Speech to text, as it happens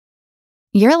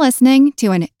You're listening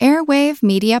to an Airwave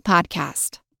Media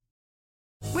Podcast.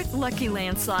 With Lucky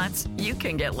Land Slots, you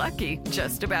can get lucky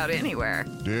just about anywhere.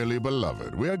 Dearly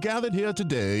beloved, we are gathered here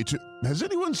today to... Has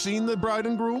anyone seen the bride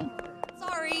and groom?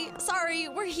 Sorry,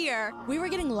 we're here. We were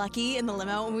getting lucky in the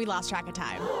limo and we lost track of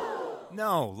time.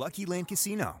 No, Lucky Land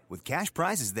Casino, with cash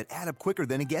prizes that add up quicker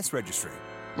than a guest registry.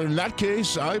 In that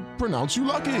case, I pronounce you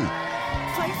lucky.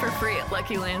 Play for free at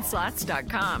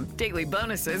LuckyLandSlots.com. Daily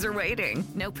bonuses are waiting.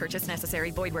 No purchase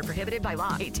necessary. Void where prohibited by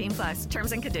law. 18+.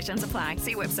 Terms and conditions apply.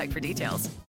 See website for details.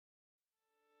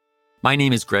 My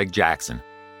name is Greg Jackson.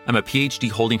 I'm a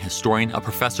PhD-holding historian, a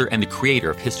professor, and the creator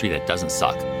of History That Doesn't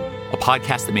Suck, a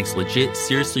podcast that makes legit,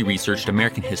 seriously researched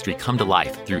American history come to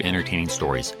life through entertaining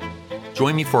stories.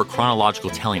 Join me for a chronological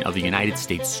telling of the United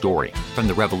States story, from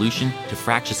the Revolution to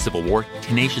fractious Civil War,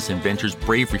 tenacious inventors,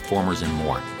 brave reformers, and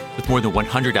more. With more than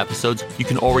 100 episodes, you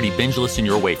can already binge listen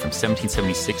your way from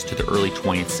 1776 to the early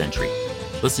 20th century.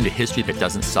 Listen to History That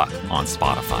Doesn't Suck on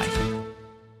Spotify.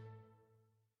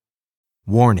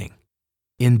 Warning.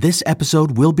 In this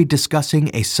episode, we'll be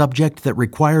discussing a subject that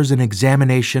requires an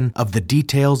examination of the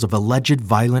details of alleged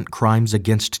violent crimes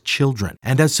against children,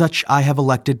 and as such, I have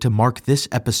elected to mark this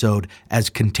episode as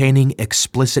containing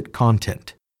explicit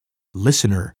content.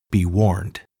 Listener, be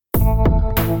warned.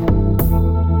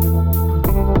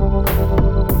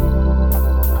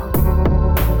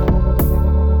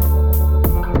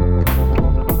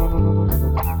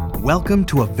 Welcome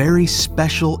to a very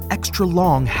special,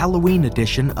 extra-long Halloween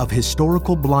edition of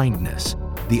Historical Blindness,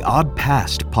 the Odd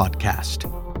Past podcast.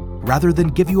 Rather than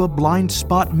give you a blind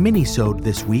spot mini-sode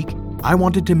this week, I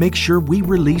wanted to make sure we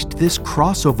released this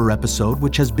crossover episode,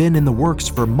 which has been in the works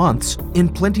for months, in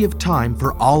plenty of time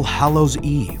for All Hallows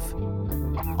Eve.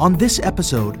 On this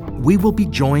episode, we will be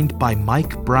joined by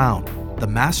Mike Brown, the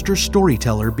master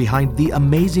storyteller behind the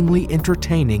amazingly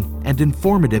entertaining and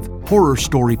informative horror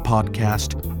story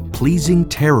podcast, Pleasing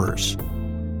Terrors.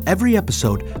 Every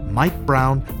episode, Mike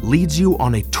Brown leads you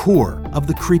on a tour of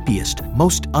the creepiest,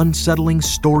 most unsettling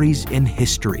stories in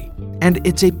history. And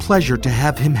it's a pleasure to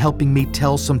have him helping me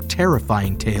tell some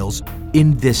terrifying tales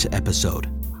in this episode.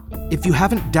 If you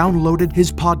haven't downloaded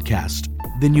his podcast,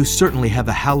 then you certainly have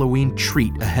a Halloween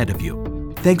treat ahead of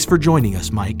you. Thanks for joining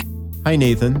us, Mike. Hi,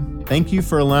 Nathan. Thank you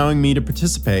for allowing me to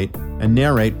participate and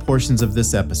narrate portions of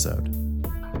this episode.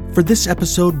 For this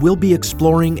episode, we'll be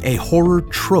exploring a horror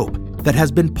trope that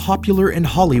has been popular in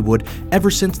Hollywood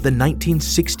ever since the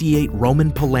 1968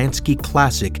 Roman Polanski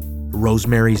classic,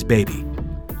 Rosemary's Baby.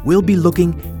 We'll be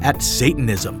looking at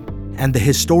Satanism and the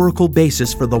historical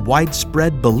basis for the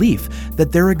widespread belief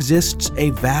that there exists a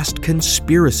vast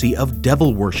conspiracy of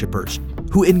devil worshippers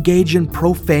who engage in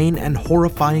profane and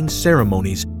horrifying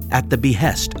ceremonies at the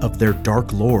behest of their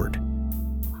dark lord.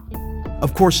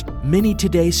 Of course, many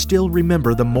today still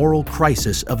remember the moral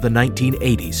crisis of the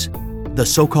 1980s, the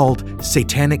so-called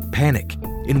Satanic Panic,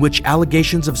 in which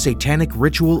allegations of satanic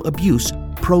ritual abuse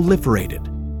proliferated.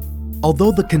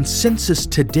 Although the consensus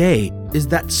today is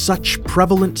that such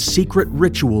prevalent secret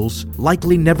rituals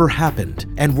likely never happened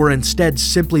and were instead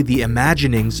simply the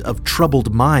imaginings of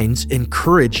troubled minds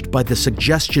encouraged by the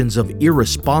suggestions of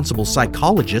irresponsible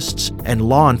psychologists and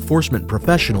law enforcement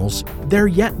professionals, there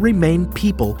yet remain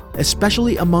people,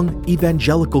 especially among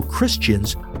evangelical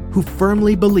Christians, who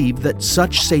firmly believe that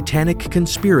such satanic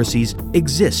conspiracies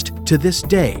exist to this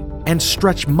day and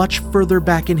stretch much further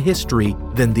back in history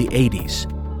than the 80s.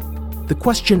 The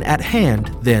question at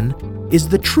hand, then, is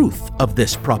the truth of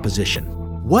this proposition.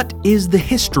 What is the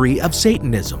history of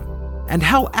Satanism? And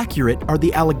how accurate are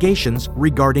the allegations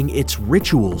regarding its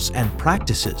rituals and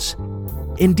practices?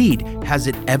 Indeed, has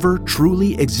it ever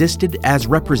truly existed as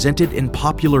represented in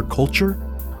popular culture?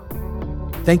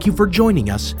 Thank you for joining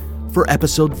us for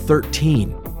episode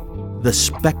 13, The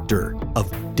Specter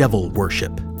of Devil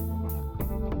Worship.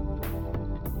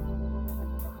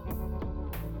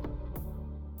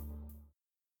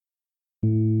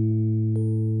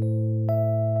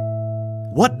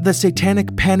 What the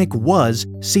Satanic Panic was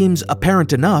seems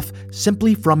apparent enough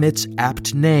simply from its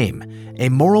apt name, a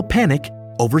moral panic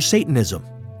over Satanism.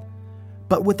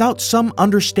 But without some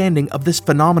understanding of this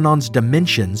phenomenon's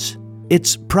dimensions,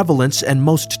 its prevalence and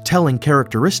most telling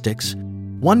characteristics,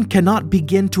 one cannot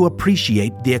begin to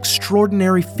appreciate the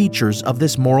extraordinary features of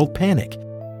this moral panic,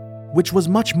 which was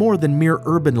much more than mere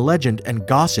urban legend and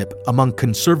gossip among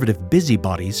conservative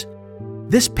busybodies.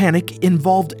 This panic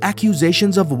involved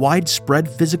accusations of widespread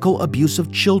physical abuse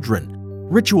of children,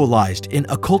 ritualized in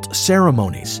occult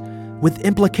ceremonies, with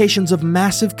implications of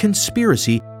massive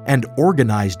conspiracy and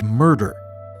organized murder.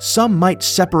 Some might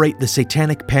separate the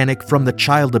Satanic Panic from the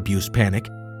child abuse panic,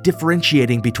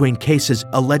 differentiating between cases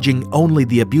alleging only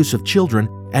the abuse of children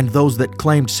and those that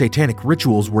claimed satanic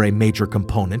rituals were a major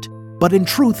component. But in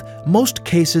truth, most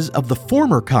cases of the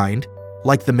former kind,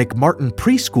 like the McMartin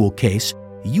preschool case,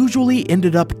 usually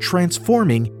ended up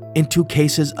transforming into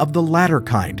cases of the latter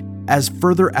kind as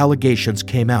further allegations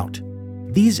came out.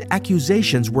 These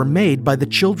accusations were made by the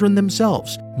children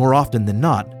themselves, more often than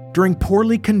not, during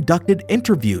poorly conducted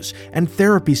interviews and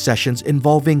therapy sessions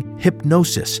involving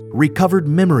hypnosis, recovered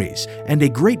memories, and a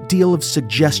great deal of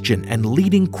suggestion and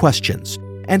leading questions,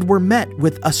 and were met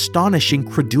with astonishing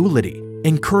credulity,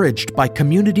 encouraged by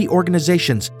community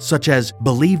organizations such as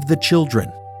Believe the Children.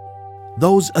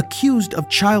 Those accused of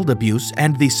child abuse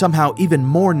and the somehow even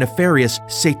more nefarious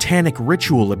satanic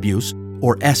ritual abuse,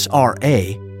 or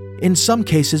SRA, in some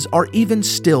cases are even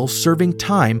still serving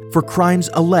time for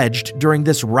crimes alleged during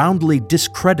this roundly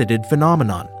discredited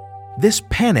phenomenon. This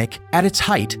panic, at its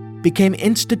height, became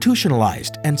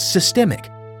institutionalized and systemic,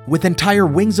 with entire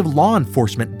wings of law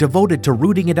enforcement devoted to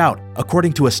rooting it out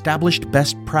according to established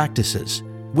best practices,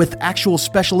 with actual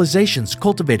specializations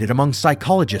cultivated among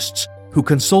psychologists who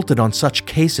consulted on such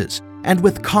cases, and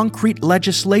with concrete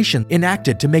legislation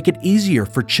enacted to make it easier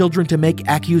for children to make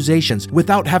accusations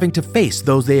without having to face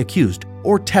those they accused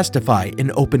or testify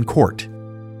in open court.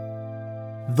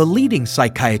 The leading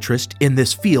psychiatrist in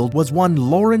this field was one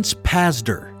Lawrence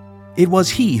Pazder. It was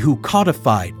he who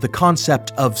codified the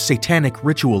concept of satanic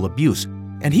ritual abuse,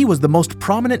 and he was the most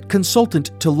prominent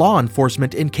consultant to law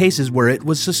enforcement in cases where it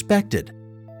was suspected.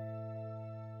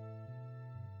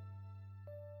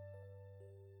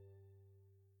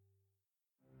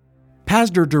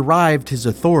 Pazder derived his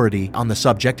authority on the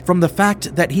subject from the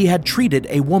fact that he had treated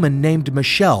a woman named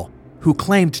Michelle, who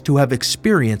claimed to have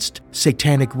experienced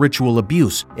satanic ritual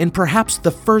abuse in perhaps the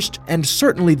first and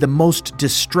certainly the most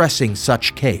distressing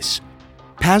such case.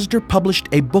 Pazder published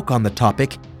a book on the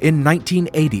topic in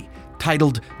 1980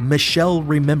 titled Michelle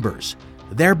Remembers,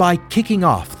 thereby kicking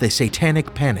off the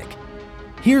satanic panic.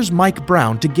 Here's Mike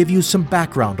Brown to give you some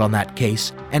background on that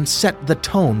case and set the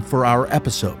tone for our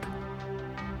episode.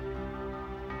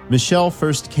 Michelle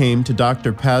first came to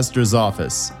Dr. Pazder's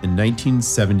office in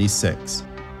 1976,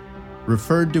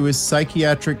 referred to as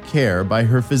psychiatric care by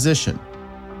her physician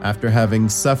after having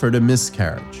suffered a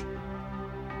miscarriage.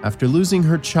 After losing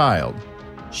her child,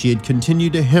 she had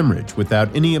continued to hemorrhage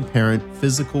without any apparent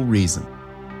physical reason,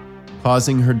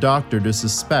 causing her doctor to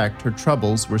suspect her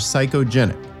troubles were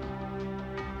psychogenic.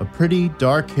 A pretty,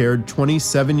 dark-haired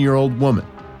 27-year-old woman,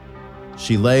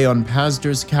 she lay on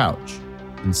Pazder's couch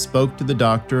and spoke to the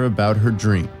doctor about her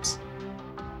dreams.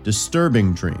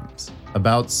 Disturbing dreams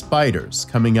about spiders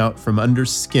coming out from under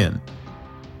skin.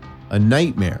 A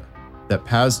nightmare that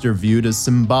Pazder viewed as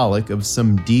symbolic of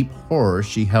some deep horror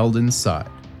she held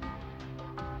inside.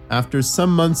 After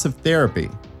some months of therapy,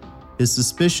 his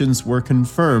suspicions were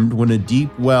confirmed when a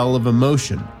deep well of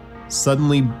emotion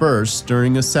suddenly burst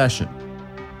during a session,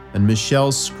 and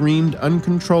Michelle screamed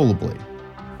uncontrollably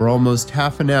for almost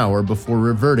half an hour before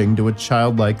reverting to a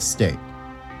childlike state.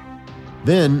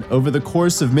 Then, over the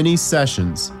course of many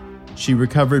sessions, she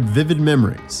recovered vivid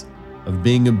memories of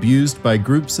being abused by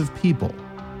groups of people,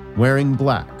 wearing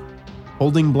black,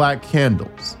 holding black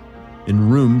candles, in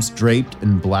rooms draped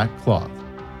in black cloth.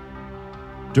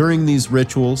 During these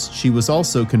rituals, she was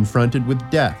also confronted with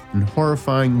death in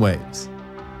horrifying ways,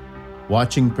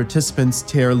 watching participants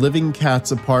tear living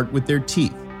cats apart with their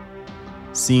teeth,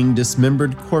 seeing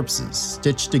dismembered corpses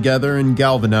stitched together and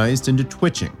galvanized into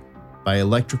twitching by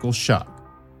electrical shock,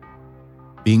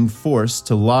 being forced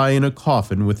to lie in a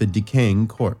coffin with a decaying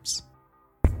corpse.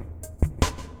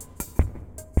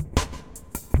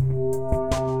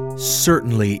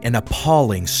 Certainly an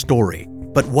appalling story,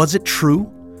 but was it true?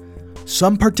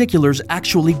 Some particulars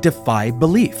actually defy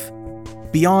belief.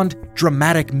 Beyond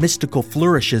dramatic mystical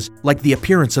flourishes like the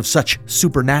appearance of such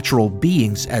supernatural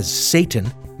beings as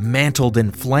Satan, mantled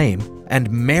in flame, and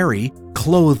Mary,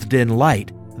 clothed in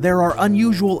light, there are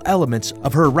unusual elements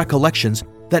of her recollections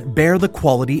that bear the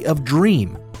quality of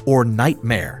dream or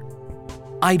nightmare.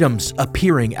 Items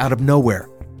appearing out of nowhere,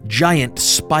 giant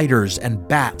spiders and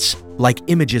bats like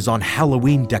images on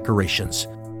Halloween decorations,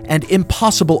 and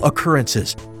impossible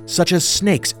occurrences such as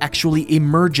snakes actually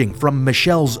emerging from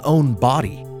Michelle's own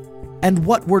body. And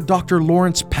what were Dr.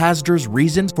 Lawrence Pazder's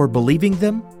reasons for believing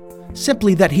them?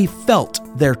 Simply that he felt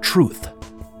their truth.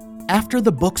 After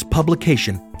the book's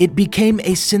publication, it became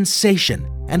a sensation,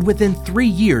 and within 3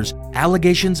 years,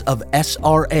 allegations of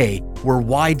SRA were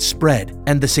widespread,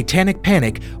 and the satanic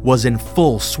panic was in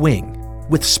full swing,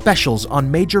 with specials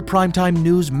on major primetime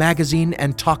news, magazine,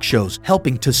 and talk shows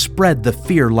helping to spread the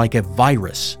fear like a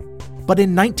virus. But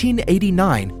in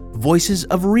 1989, voices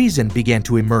of reason began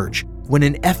to emerge when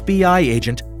an FBI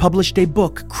agent published a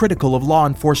book critical of law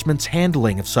enforcement's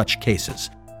handling of such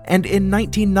cases. And in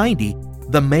 1990,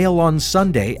 the Mail on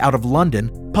Sunday out of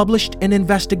London published an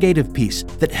investigative piece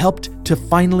that helped to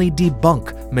finally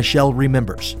debunk Michelle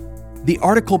Remembers. The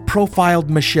article profiled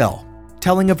Michelle,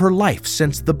 telling of her life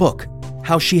since the book,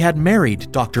 how she had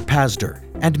married Dr. Pazder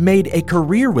and made a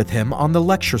career with him on the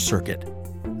lecture circuit.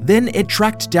 Then it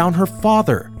tracked down her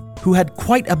father, who had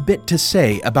quite a bit to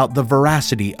say about the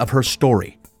veracity of her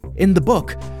story. In the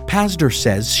book, Pazder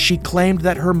says she claimed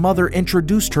that her mother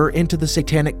introduced her into the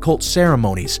satanic cult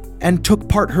ceremonies and took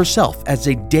part herself as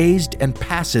a dazed and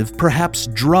passive, perhaps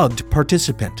drugged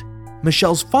participant.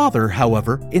 Michelle's father,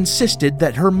 however, insisted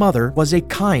that her mother was a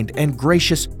kind and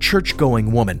gracious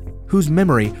church-going woman whose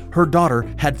memory her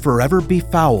daughter had forever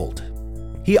befouled.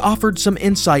 He offered some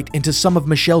insight into some of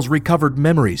Michelle's recovered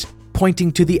memories,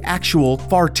 pointing to the actual,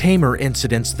 far tamer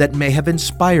incidents that may have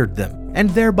inspired them, and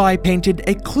thereby painted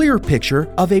a clear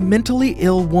picture of a mentally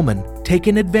ill woman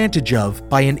taken advantage of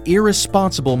by an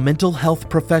irresponsible mental health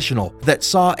professional that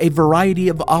saw a variety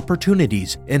of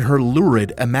opportunities in her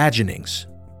lurid imaginings.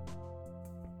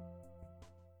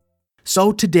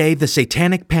 So today, the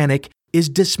Satanic Panic is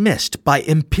dismissed by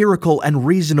empirical and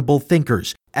reasonable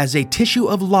thinkers as a tissue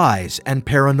of lies and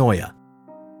paranoia.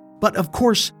 But of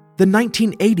course, the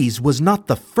 1980s was not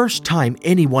the first time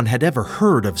anyone had ever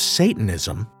heard of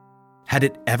Satanism. Had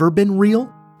it ever been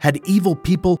real? Had evil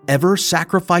people ever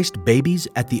sacrificed babies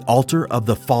at the altar of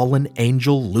the fallen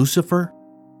angel Lucifer?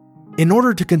 In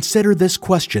order to consider this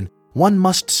question, one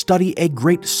must study a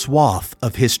great swath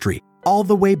of history, all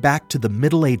the way back to the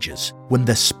Middle Ages, when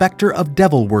the specter of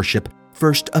devil worship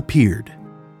first appeared.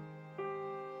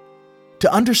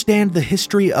 To understand the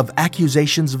history of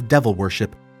accusations of devil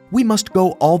worship, we must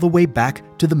go all the way back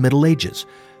to the Middle Ages,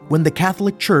 when the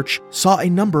Catholic Church saw a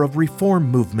number of reform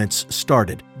movements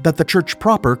started that the Church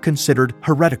proper considered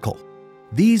heretical.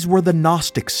 These were the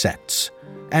Gnostic sects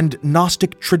and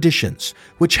Gnostic traditions,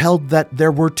 which held that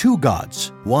there were two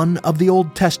gods, one of the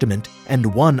Old Testament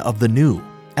and one of the New,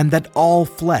 and that all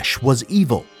flesh was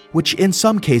evil, which in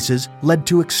some cases led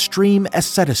to extreme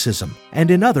asceticism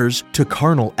and in others to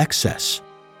carnal excess.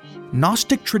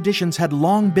 Gnostic traditions had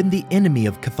long been the enemy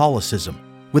of Catholicism,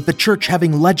 with the Church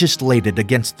having legislated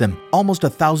against them almost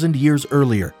 1,000 years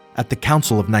earlier at the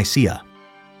Council of Nicaea.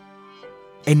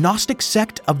 A Gnostic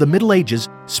sect of the Middle Ages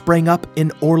sprang up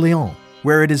in Orleans,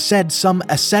 where it is said some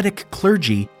ascetic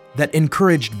clergy that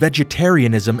encouraged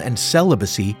vegetarianism and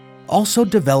celibacy also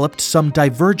developed some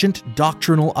divergent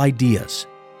doctrinal ideas.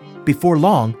 Before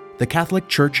long, the Catholic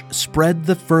Church spread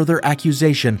the further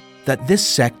accusation that this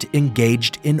sect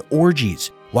engaged in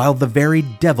orgies while the very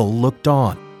devil looked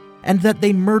on, and that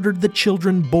they murdered the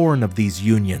children born of these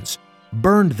unions,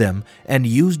 burned them, and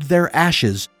used their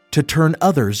ashes to turn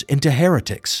others into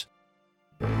heretics.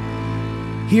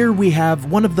 Here we have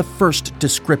one of the first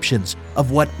descriptions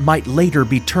of what might later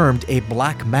be termed a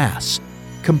Black Mass,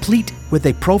 complete with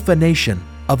a profanation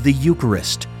of the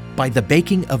Eucharist by the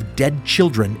baking of dead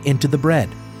children into the bread.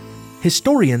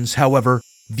 Historians, however,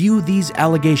 view these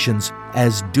allegations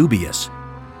as dubious,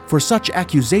 for such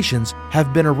accusations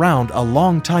have been around a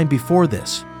long time before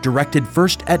this, directed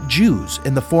first at Jews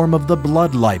in the form of the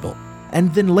blood libel,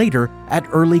 and then later at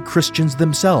early Christians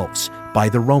themselves by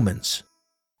the Romans.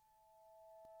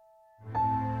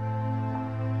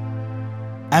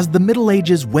 As the Middle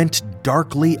Ages went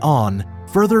darkly on,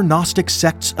 further Gnostic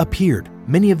sects appeared,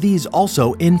 many of these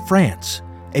also in France,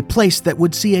 a place that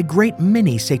would see a great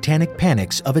many satanic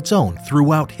panics of its own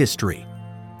throughout history.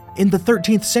 In the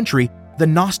 13th century, the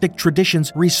Gnostic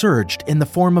traditions resurged in the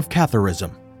form of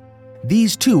Catharism.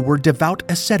 These too were devout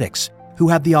ascetics who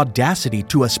had the audacity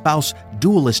to espouse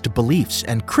dualist beliefs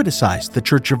and criticize the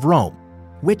Church of Rome,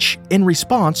 which, in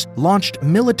response, launched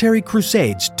military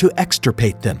crusades to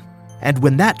extirpate them, and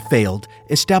when that failed,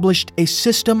 established a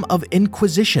system of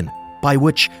inquisition by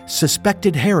which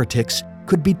suspected heretics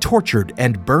could be tortured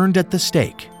and burned at the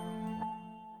stake.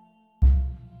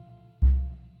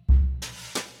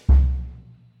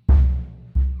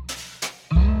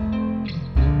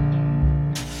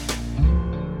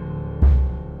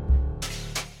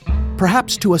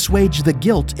 Perhaps to assuage the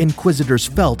guilt inquisitors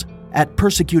felt at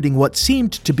persecuting what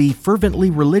seemed to be fervently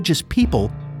religious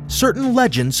people, certain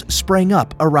legends sprang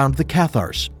up around the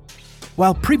Cathars.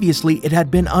 While previously it had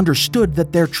been understood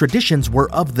that their traditions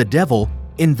were of the devil,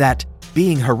 in that,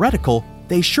 being heretical,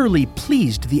 they surely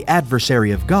pleased the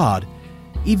adversary of God,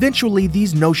 eventually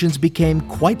these notions became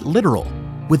quite literal,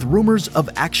 with rumors of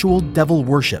actual devil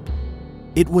worship.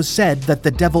 It was said that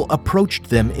the devil approached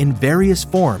them in various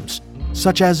forms,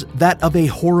 such as that of a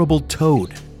horrible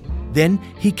toad. Then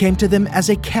he came to them as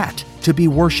a cat to be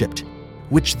worshipped,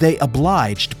 which they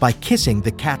obliged by kissing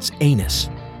the cat's anus,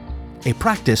 a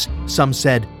practice, some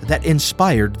said, that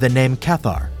inspired the name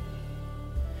Cathar.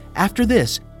 After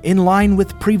this, in line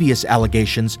with previous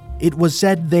allegations, it was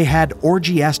said they had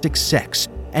orgiastic sex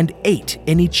and ate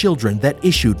any children that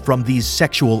issued from these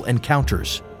sexual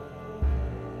encounters.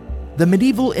 The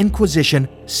medieval Inquisition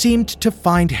seemed to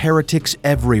find heretics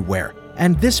everywhere,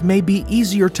 and this may be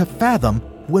easier to fathom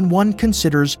when one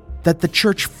considers that the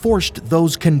Church forced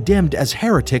those condemned as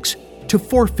heretics to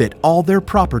forfeit all their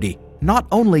property, not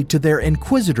only to their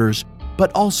inquisitors,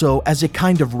 but also as a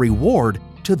kind of reward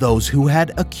to those who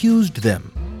had accused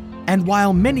them. And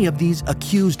while many of these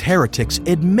accused heretics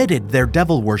admitted their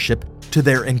devil worship to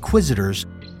their inquisitors,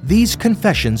 these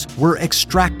confessions were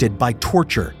extracted by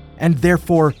torture and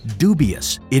therefore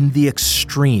dubious in the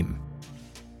extreme.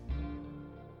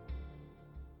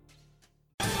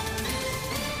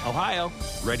 Ohio,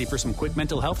 ready for some quick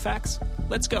mental health facts?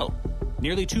 Let's go.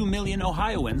 Nearly 2 million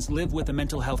Ohioans live with a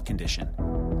mental health condition.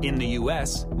 In the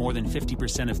U.S., more than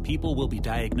 50% of people will be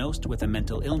diagnosed with a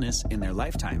mental illness in their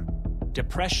lifetime.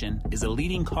 Depression is a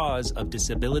leading cause of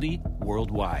disability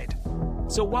worldwide.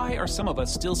 So why are some of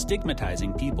us still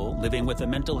stigmatizing people living with a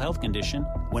mental health condition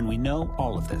when we know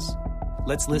all of this?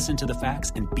 Let's listen to the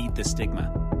facts and beat the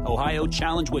stigma. Ohio,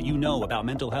 challenge what you know about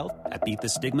mental health at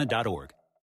beatthestigma.org.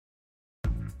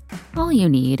 All you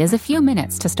need is a few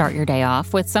minutes to start your day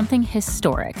off with something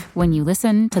historic when you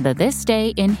listen to the This Day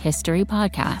in History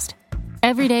podcast.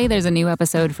 Every day there's a new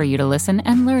episode for you to listen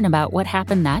and learn about what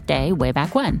happened that day way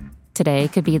back when. Today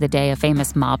could be the day a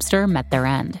famous mobster met their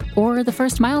end, or the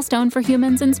first milestone for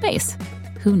humans in space.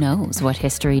 Who knows what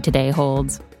history today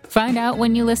holds? Find out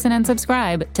when you listen and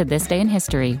subscribe to This Day in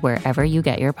History wherever you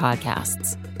get your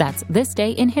podcasts. That's This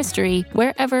Day in History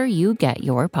wherever you get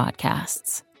your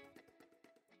podcasts.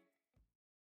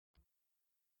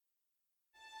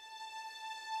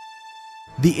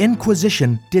 The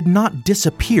Inquisition did not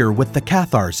disappear with the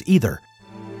Cathars either.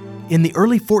 In the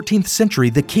early 14th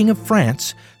century, the King of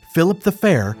France, Philip the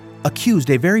Fair, accused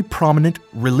a very prominent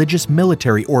religious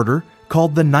military order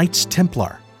called the Knights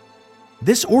Templar.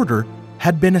 This order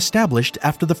had been established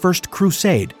after the First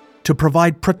Crusade to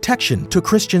provide protection to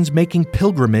Christians making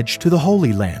pilgrimage to the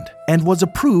Holy Land, and was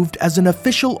approved as an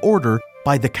official order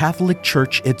by the Catholic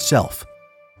Church itself.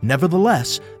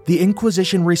 Nevertheless, the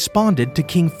Inquisition responded to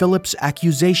King Philip's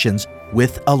accusations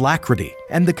with alacrity,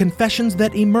 and the confessions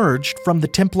that emerged from the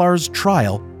Templars'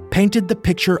 trial painted the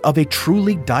picture of a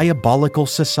truly diabolical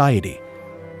society.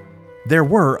 There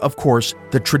were, of course,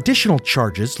 the traditional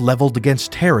charges leveled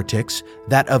against heretics,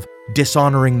 that of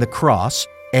dishonoring the cross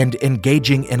and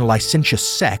engaging in licentious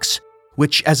sex,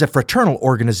 which as a fraternal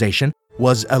organization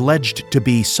was alleged to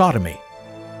be sodomy.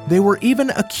 They were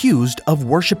even accused of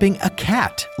worshipping a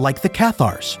cat like the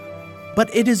Cathars.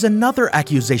 But it is another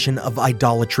accusation of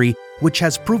idolatry which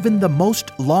has proven the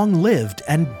most long-lived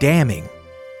and damning.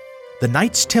 The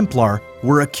Knights Templar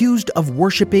were accused of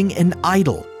worshipping an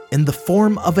idol in the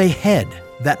form of a head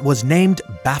that was named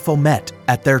Baphomet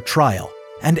at their trial,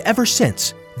 and ever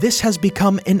since, this has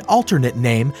become an alternate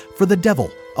name for the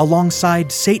devil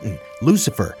alongside Satan,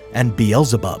 Lucifer, and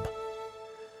Beelzebub.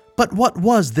 But what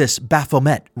was this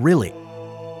Baphomet really?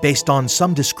 Based on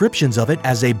some descriptions of it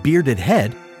as a bearded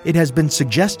head, it has been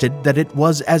suggested that it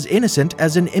was as innocent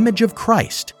as an image of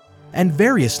Christ, and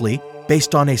variously,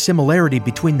 based on a similarity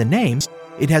between the names,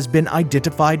 it has been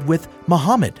identified with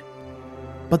Muhammad.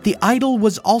 But the idol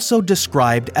was also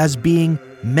described as being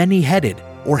many-headed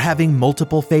or having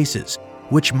multiple faces,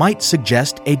 which might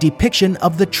suggest a depiction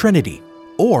of the Trinity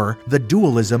or the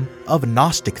dualism of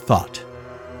Gnostic thought.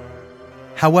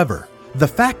 However, the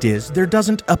fact is there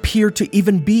doesn't appear to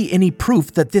even be any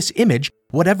proof that this image,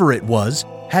 whatever it was,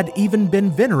 had even been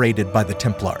venerated by the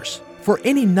Templars, for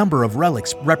any number of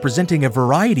relics representing a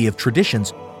variety of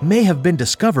traditions may have been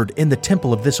discovered in the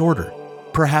temple of this order,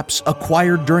 perhaps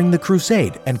acquired during the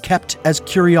Crusade and kept as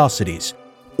curiosities,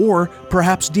 or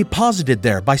perhaps deposited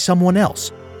there by someone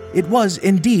else. It was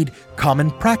indeed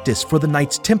common practice for the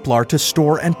Knights Templar to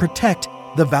store and protect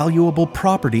the valuable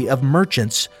property of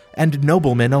merchants and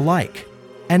noblemen alike,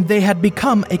 and they had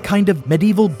become a kind of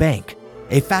medieval bank,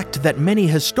 a fact that many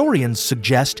historians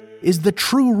suggest is the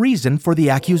true reason for the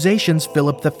accusations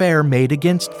Philip the Fair made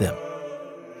against them.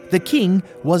 The king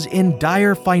was in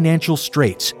dire financial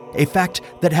straits, a fact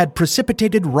that had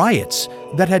precipitated riots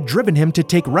that had driven him to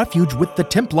take refuge with the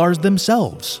Templars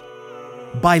themselves.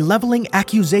 By leveling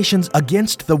accusations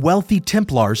against the wealthy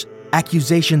Templars,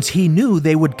 accusations he knew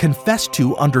they would confess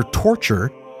to under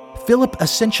torture, Philip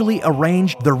essentially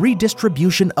arranged the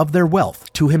redistribution of their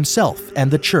wealth to himself and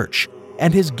the church,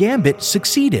 and his gambit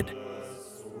succeeded.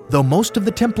 Though most of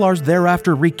the Templars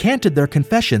thereafter recanted their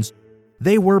confessions,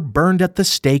 they were burned at the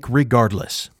stake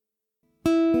regardless.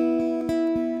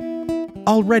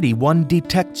 Already one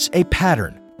detects a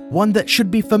pattern, one that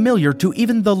should be familiar to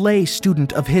even the lay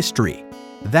student of history,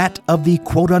 that of the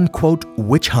quote-unquote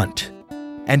witch hunt.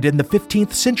 And in the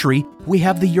 15th century, we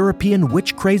have the European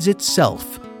witch craze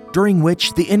itself, during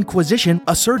which the Inquisition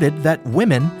asserted that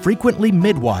women, frequently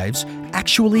midwives,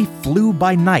 actually flew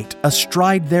by night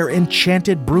astride their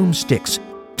enchanted broomsticks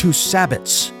to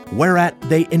sabbats, whereat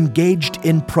they engaged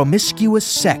in promiscuous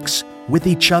sex with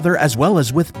each other as well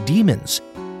as with demons,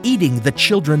 eating the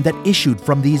children that issued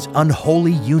from these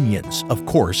unholy unions, of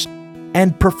course,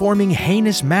 and performing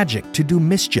heinous magic to do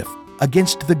mischief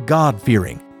against the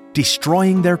God-fearing,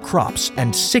 destroying their crops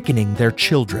and sickening their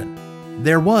children.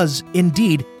 There was,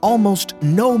 indeed, almost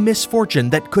no misfortune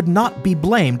that could not be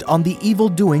blamed on the evil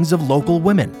doings of local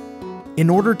women. In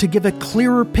order to give a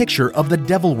clearer picture of the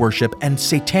devil worship and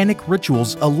satanic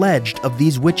rituals alleged of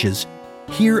these witches,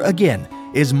 here again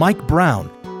is Mike Brown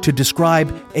to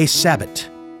describe a Sabbat,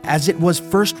 as it was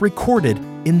first recorded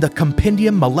in the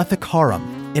Compendium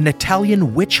Maleficarum, an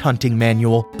Italian witch hunting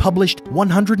manual published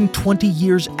 120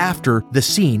 years after the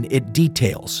scene it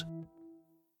details.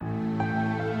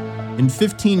 In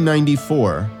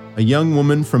 1594, a young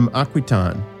woman from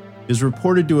Aquitaine is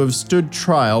reported to have stood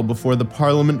trial before the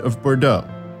Parliament of Bordeaux.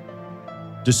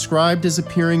 Described as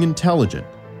appearing intelligent,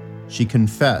 she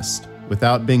confessed,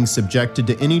 without being subjected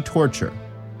to any torture,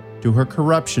 to her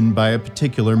corruption by a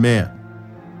particular man,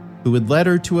 who had led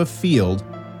her to a field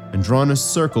and drawn a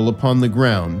circle upon the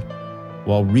ground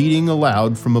while reading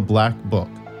aloud from a black book.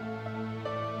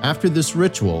 After this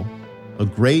ritual, a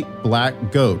great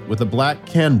black goat with a black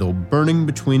candle burning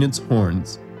between its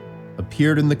horns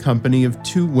appeared in the company of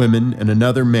two women and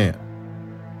another man,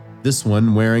 this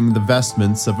one wearing the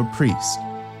vestments of a priest.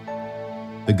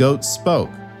 The goat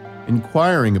spoke,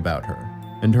 inquiring about her,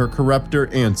 and her corrupter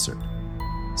answered,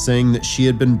 saying that she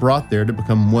had been brought there to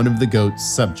become one of the goat's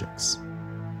subjects.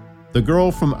 The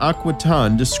girl from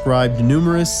Aquitaine described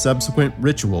numerous subsequent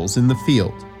rituals in the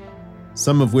field,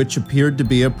 some of which appeared to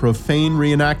be a profane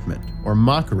reenactment or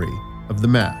mockery of the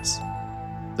Mass.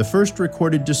 The first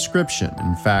recorded description,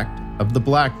 in fact, of the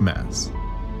Black Mass.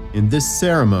 In this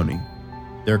ceremony,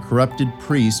 their corrupted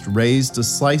priest raised a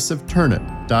slice of turnip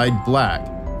dyed black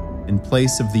in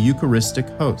place of the Eucharistic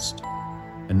host,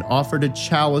 and offered a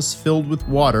chalice filled with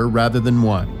water rather than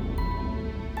wine.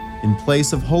 In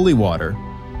place of holy water,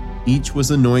 each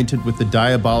was anointed with the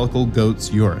diabolical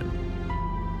goat's urine,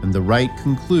 and the rite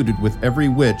concluded with every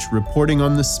witch reporting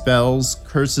on the spells,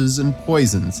 curses, and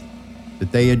poisons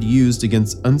that they had used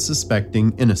against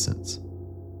unsuspecting innocents.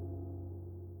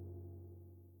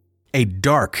 A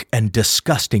dark and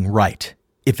disgusting rite,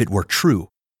 if it were true.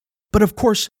 But of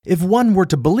course, if one were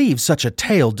to believe such a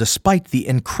tale despite the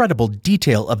incredible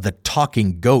detail of the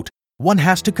talking goat, one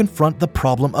has to confront the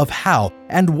problem of how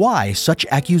and why such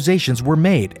accusations were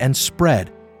made and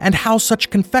spread, and how such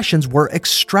confessions were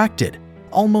extracted.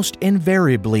 Almost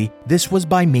invariably, this was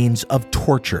by means of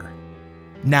torture.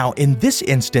 Now, in this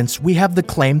instance, we have the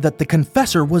claim that the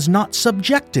confessor was not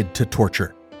subjected to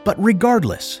torture, but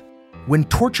regardless, when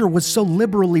torture was so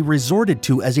liberally resorted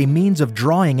to as a means of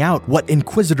drawing out what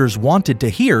inquisitors wanted to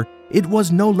hear, it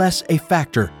was no less a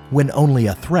factor when only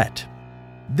a threat.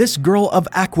 This girl of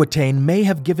Aquitaine may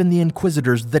have given the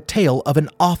inquisitors the tale of an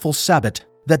awful Sabbat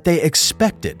that they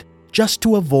expected just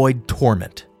to avoid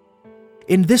torment.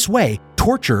 In this way,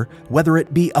 torture, whether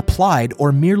it be applied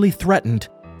or merely threatened,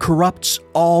 corrupts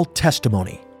all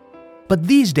testimony. But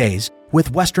these days,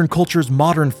 with Western culture's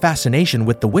modern fascination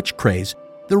with the witch craze,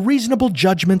 the reasonable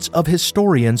judgments of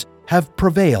historians have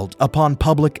prevailed upon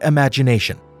public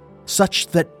imagination, such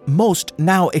that most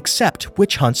now accept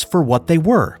witch hunts for what they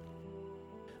were.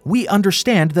 We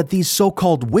understand that these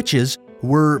so-called witches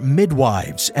were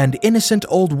midwives and innocent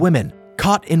old women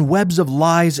caught in webs of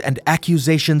lies and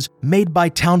accusations made by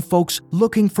townfolks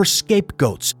looking for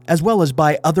scapegoats, as well as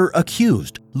by other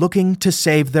accused looking to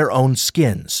save their own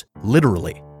skins,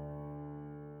 literally.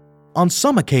 On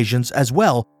some occasions as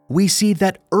well, we see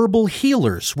that herbal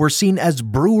healers were seen as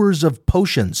brewers of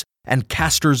potions and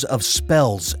casters of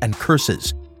spells and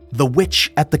curses, the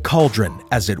witch at the cauldron,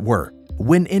 as it were,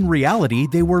 when in reality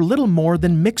they were little more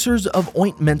than mixers of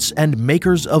ointments and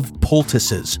makers of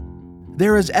poultices.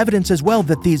 There is evidence as well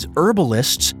that these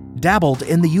herbalists dabbled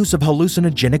in the use of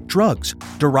hallucinogenic drugs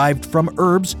derived from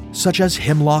herbs such as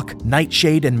hemlock,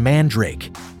 nightshade, and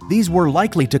mandrake. These were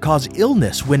likely to cause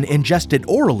illness when ingested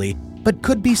orally, but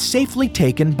could be safely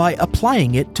taken by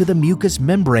applying it to the mucous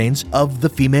membranes of the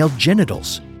female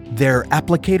genitals. Their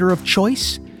applicator of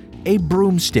choice? A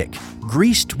broomstick,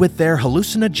 greased with their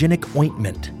hallucinogenic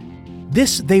ointment.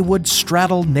 This they would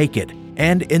straddle naked,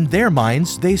 and in their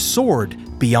minds they soared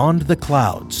beyond the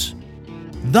clouds.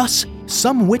 Thus,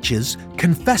 some witches,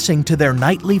 confessing to their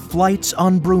nightly flights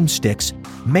on broomsticks,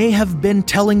 may have been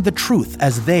telling the truth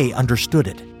as they understood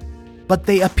it. But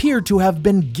they appear to have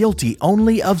been guilty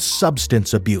only of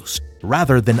substance abuse,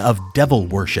 rather than of devil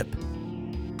worship.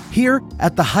 Here,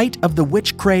 at the height of the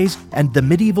witch craze and the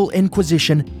medieval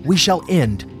Inquisition, we shall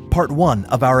end part 1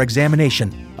 of our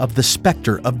examination of the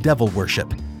specter of devil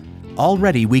worship.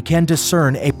 Already we can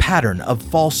discern a pattern of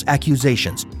false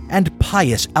accusations and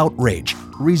pious outrage,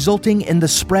 resulting in the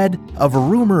spread of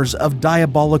rumors of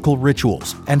diabolical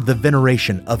rituals and the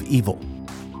veneration of evil.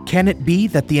 Can it be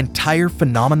that the entire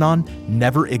phenomenon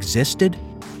never existed?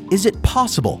 Is it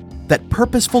possible that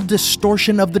purposeful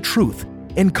distortion of the truth,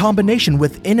 in combination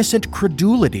with innocent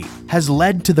credulity, has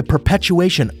led to the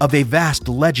perpetuation of a vast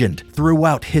legend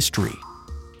throughout history?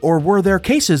 Or were there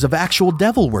cases of actual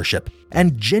devil worship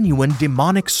and genuine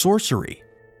demonic sorcery?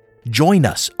 Join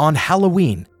us on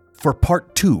Halloween for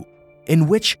part 2, in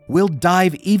which we'll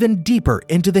dive even deeper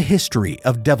into the history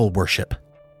of devil worship.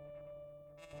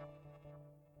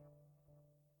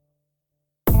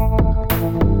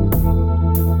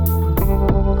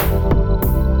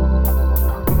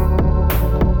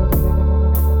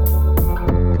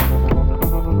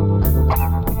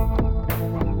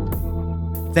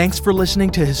 Thanks for listening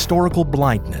to Historical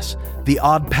Blindness, the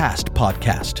Odd Past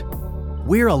podcast.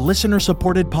 We're a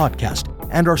listener-supported podcast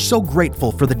and are so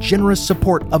grateful for the generous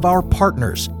support of our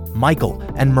partners, Michael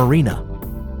and Marina.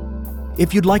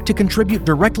 If you'd like to contribute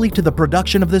directly to the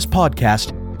production of this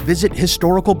podcast, visit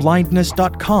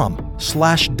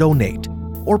historicalblindness.com/donate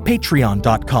or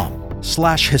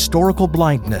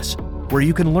patreon.com/historicalblindness, where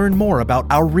you can learn more about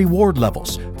our reward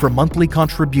levels for monthly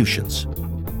contributions.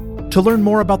 To learn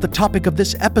more about the topic of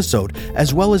this episode,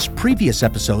 as well as previous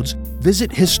episodes,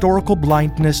 visit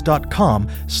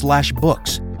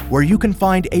historicalblindness.com/books, where you can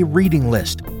find a reading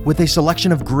list with a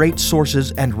selection of great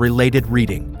sources and related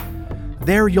reading.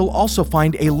 There you'll also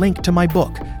find a link to my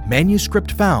book,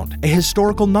 Manuscript Found, a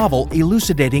historical novel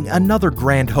elucidating another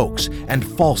grand hoax and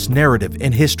false narrative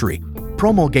in history,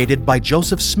 promulgated by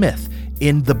Joseph Smith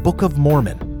in the Book of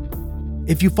Mormon.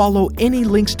 If you follow any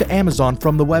links to Amazon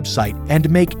from the website and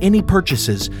make any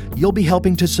purchases, you'll be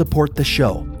helping to support the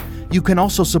show. You can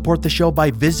also support the show by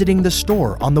visiting the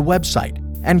store on the website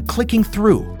and clicking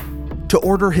through to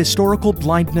order Historical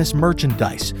Blindness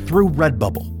merchandise through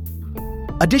Redbubble.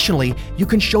 Additionally, you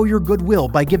can show your goodwill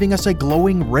by giving us a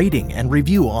glowing rating and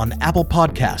review on Apple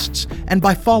Podcasts and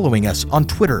by following us on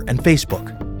Twitter and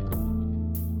Facebook.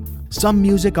 Some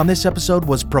music on this episode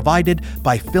was provided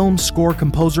by film score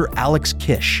composer Alex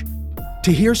Kish.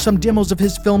 To hear some demos of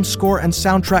his film score and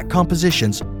soundtrack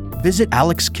compositions, visit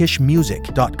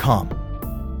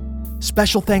alexkishmusic.com.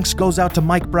 Special thanks goes out to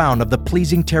Mike Brown of the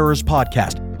Pleasing Terrors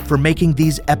podcast for making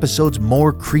these episodes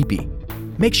more creepy.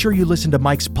 Make sure you listen to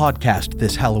Mike's podcast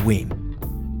this Halloween.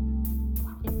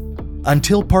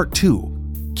 Until part 2,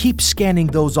 keep scanning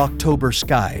those October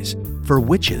skies for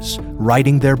witches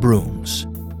riding their brooms.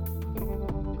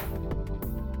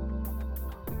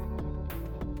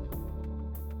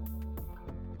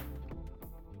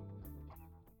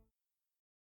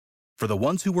 For the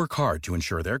ones who work hard to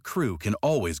ensure their crew can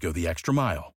always go the extra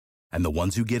mile, and the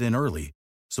ones who get in early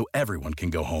so everyone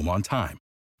can go home on time,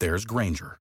 there's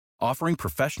Grainger, offering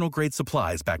professional-grade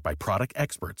supplies backed by product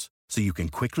experts so you can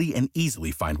quickly and easily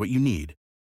find what you need.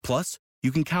 Plus,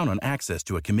 you can count on access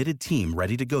to a committed team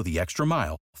ready to go the extra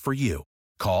mile for you.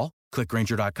 Call, click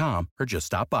Grainger.com, or just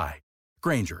stop by.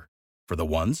 Grainger, for the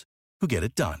ones who get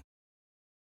it done.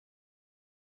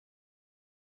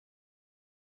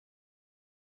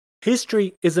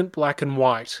 History isn't black and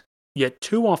white, yet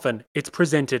too often it's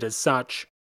presented as such.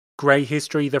 Grey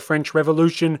History, the French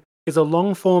Revolution, is a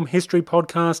long-form history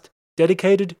podcast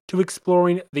dedicated to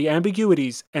exploring the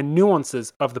ambiguities and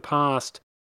nuances of the past.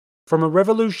 From a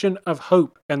revolution of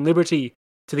hope and liberty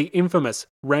to the infamous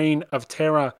Reign of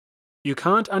Terror, you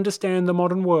can't understand the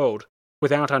modern world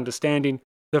without understanding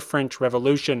the French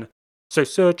Revolution. So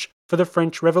search for the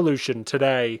French Revolution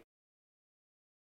today.